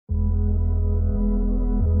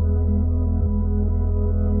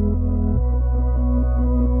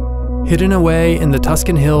Hidden away in the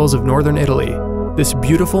Tuscan hills of northern Italy, this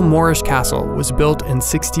beautiful Moorish castle was built in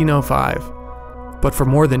 1605, but for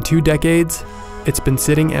more than 2 decades, it's been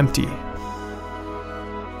sitting empty.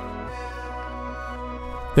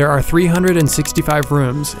 There are 365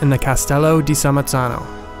 rooms in the Castello di Sammezzano,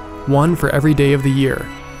 one for every day of the year.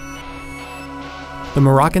 The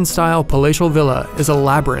Moroccan-style palatial villa is a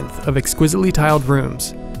labyrinth of exquisitely tiled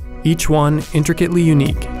rooms, each one intricately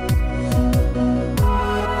unique.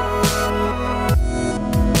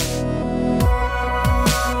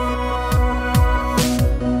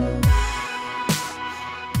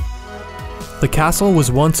 The castle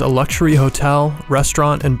was once a luxury hotel,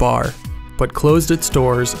 restaurant, and bar, but closed its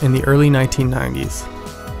doors in the early 1990s.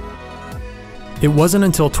 It wasn't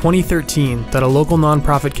until 2013 that a local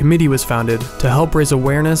nonprofit committee was founded to help raise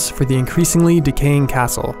awareness for the increasingly decaying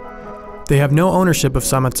castle. They have no ownership of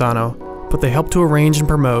Sammezzano, but they help to arrange and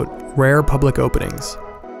promote rare public openings.